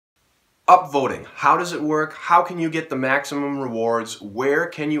Upvoting. How does it work? How can you get the maximum rewards? Where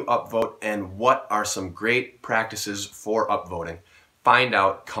can you upvote? And what are some great practices for upvoting? Find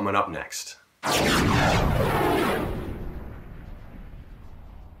out coming up next.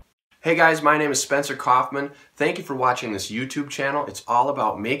 Hey guys, my name is Spencer Kaufman. Thank you for watching this YouTube channel. It's all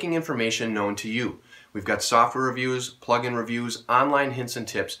about making information known to you. We've got software reviews, plugin reviews, online hints and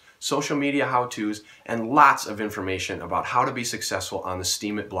tips, social media how-tos, and lots of information about how to be successful on the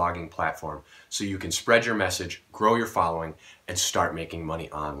Steemit blogging platform so you can spread your message, grow your following, and start making money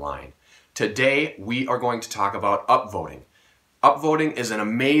online. Today, we are going to talk about upvoting. Upvoting is an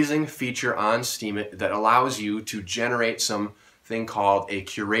amazing feature on Steemit that allows you to generate something called a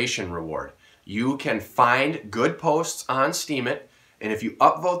curation reward. You can find good posts on Steemit, and if you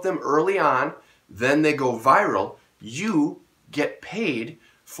upvote them early on, then they go viral, you get paid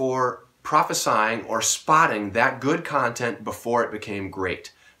for prophesying or spotting that good content before it became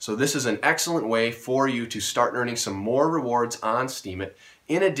great. So this is an excellent way for you to start earning some more rewards on Steemit.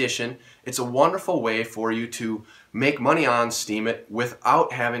 In addition, it's a wonderful way for you to make money on Steemit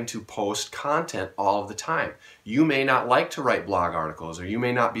without having to post content all of the time. You may not like to write blog articles, or you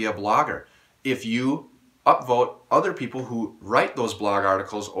may not be a blogger. If you upvote other people who write those blog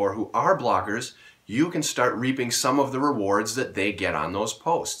articles or who are bloggers, you can start reaping some of the rewards that they get on those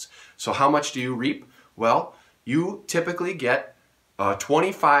posts. So how much do you reap? Well, you typically get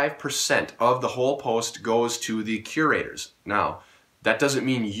 25% of the whole post goes to the curators. Now, that doesn't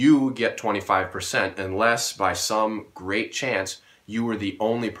mean you get 25% unless by some great chance you were the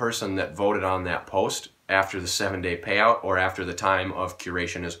only person that voted on that post after the 7-day payout or after the time of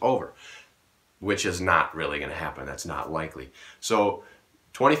curation is over, which is not really going to happen. That's not likely. So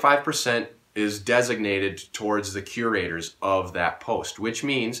 25% is designated towards the curators of that post, which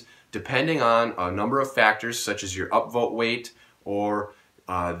means depending on a number of factors such as your upvote weight or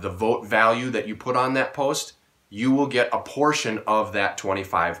the vote value that you put on that post, you will get a portion of that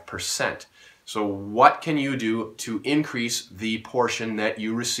 25%. So what can you do to increase the portion that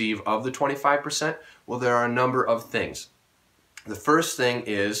you receive of the 25%? Well, there are a number of things. The first thing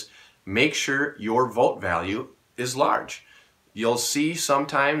is make sure your vote value is large. You'll see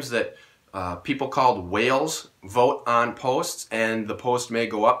sometimes that people called whales vote on posts, and the post may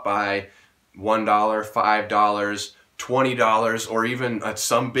go up by $1, $5, $20, or even at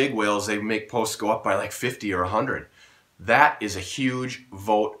some big whales, they make posts go up by like 50 or 100. That is a huge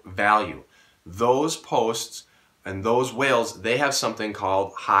vote value. Those posts and those whales, they have something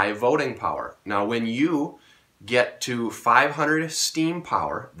called high voting power. Now, when you get to 500 steam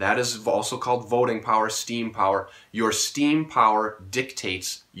power, that is also called voting power, steam power. Your steam power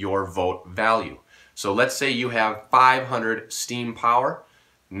dictates your vote value. So let's say you have 500 steam power.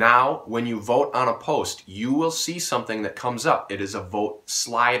 Now, when you vote on a post, you will see something that comes up. It is a vote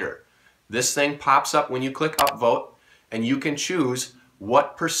slider. This thing pops up when you click upvote, and you can choose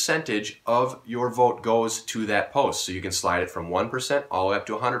what percentage of your vote goes to that post. So you can slide it from 1% all the way up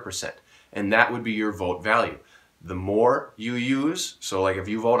to 100%. And that would be your vote value. The more you use, so like if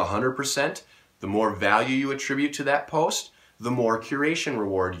you vote 100%, the more value you attribute to that post, the more curation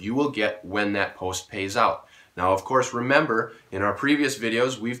reward you will get when that post pays out. Now, of course, remember, in our previous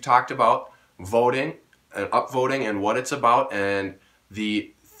videos, we've talked about voting and upvoting and what it's about and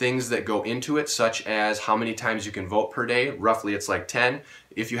the things that go into it, such as how many times you can vote per day. Roughly, it's like 10.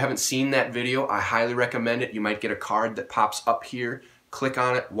 If you haven't seen that video, I highly recommend it. You might get a card that pops up here. Click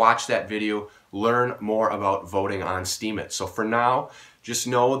on it, watch that video, learn more about voting on Steemit. So for now, just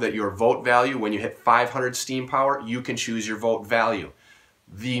know that your vote value, when you hit 500 steam power, you can choose your vote value.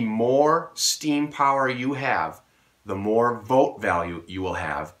 The more steam power you have, the more vote value you will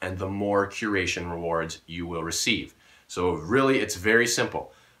have, and the more curation rewards you will receive. So really, it's very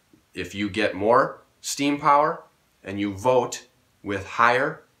simple. If you get more steam power and you vote with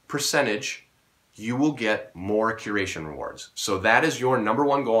higher percentage, you will get more curation rewards. So that is your number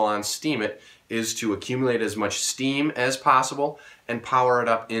one goal on Steemit, is to accumulate as much steam as possible and power it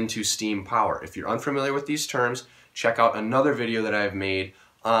up into steam power. If you're unfamiliar with these terms, check out another video that I've made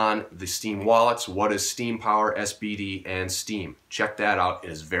on the Steem wallets, what is steam power, SBD, and Steem. Check that out, it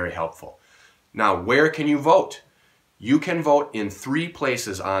is very helpful. Now, where can you vote? You can vote in 3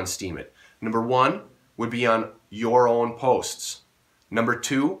 places on Steemit. Number 1 would be on your own posts. Number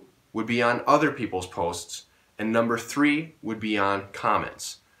 2 would be on other people's posts, and number 3 would be on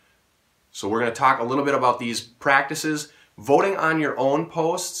comments. So we're going to talk a little bit about these practices. Voting on your own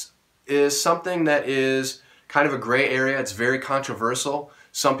posts is something that is kind of a gray area. It's very controversial.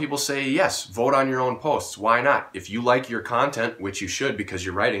 Some people say, yes, vote on your own posts. Why not? If you like your content, which you should because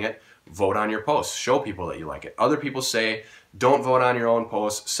you're writing it, vote on your posts. Show people that you like it. Other people say, don't vote on your own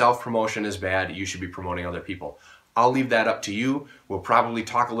posts. Self-promotion is bad. You should be promoting other people. I'll leave that up to you. We'll probably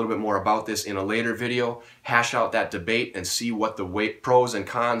talk a little bit more about this in a later video, hash out that debate and see what the pros and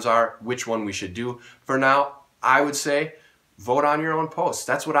cons are, which one we should do. For now, I would say vote on your own posts.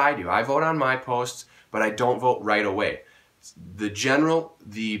 That's what I do. I vote on my posts, but I don't vote right away.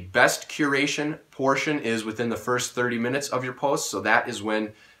 The best curation portion is within the first 30 minutes of your post. So that is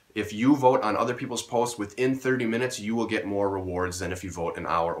when, if you vote on other people's posts within 30 minutes, you will get more rewards than if you vote an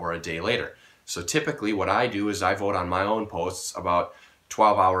hour or a day later. So typically what I do is I vote on my own posts about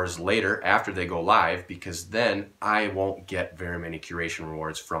 12 hours later after they go live, because then I won't get very many curation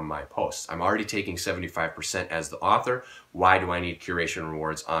rewards from my posts. I'm already taking 75% as the author. Why do I need curation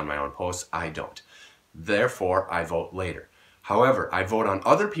rewards on my own posts? I don't. Therefore, I vote later. However, I vote on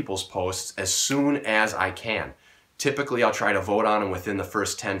other people's posts as soon as I can. Typically, I'll try to vote on them within the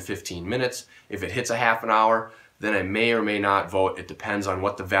first 10-15 minutes. If it hits a half an hour, then I may or may not vote. It depends on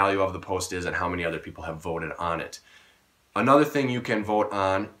what the value of the post is and how many other people have voted on it. Another thing you can vote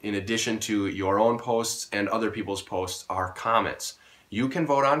on, in addition to your own posts and other people's posts, are comments. You can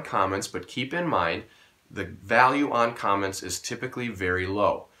vote on comments, but keep in mind the value on comments is typically very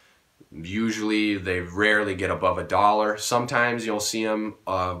low. Usually they rarely get above $1. Sometimes you'll see them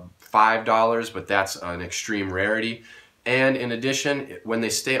 $5, but that's an extreme rarity. And in addition, when they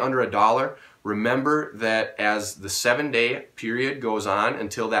stay under $1, remember that as the 7-day period goes on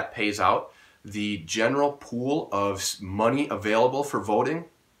until that pays out, the general pool of money available for voting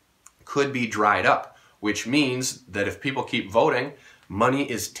could be dried up, which means that if people keep voting, money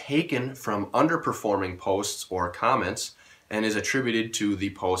is taken from underperforming posts or comments and is attributed to the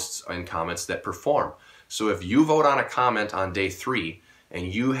posts and comments that perform. So if you vote on a comment on day 3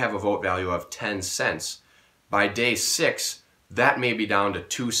 and you have a vote value of 10 cents, by day 6, that may be down to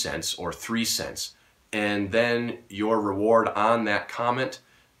 2 cents or 3 cents. And then your reward on that comment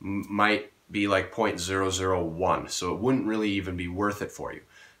might be like 0.001. So it wouldn't really even be worth it for you.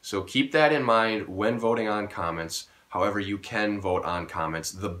 So keep that in mind when voting on comments. However, you can vote on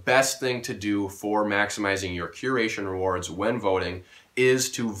comments. The best thing to do for maximizing your curation rewards when voting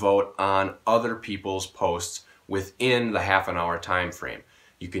is to vote on other people's posts within the half an hour time frame.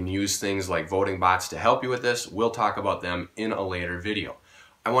 You can use things like voting bots to help you with this. We'll talk about them in a later video.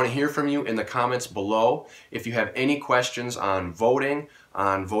 I want to hear from you in the comments below. If you have any questions on voting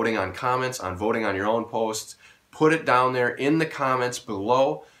on comments, on voting on your own posts, put it down there in the comments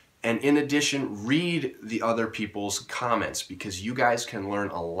below. And in addition, read the other people's comments, because you guys can learn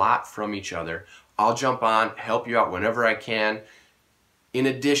a lot from each other. I'll jump on, help you out whenever I can. In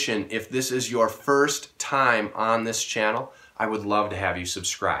addition, if this is your first time on this channel, I would love to have you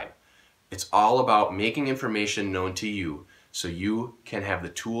subscribe. It's all about making information known to you so you can have the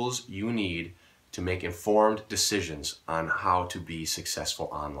tools you need to make informed decisions on how to be successful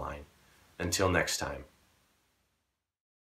online. Until next time.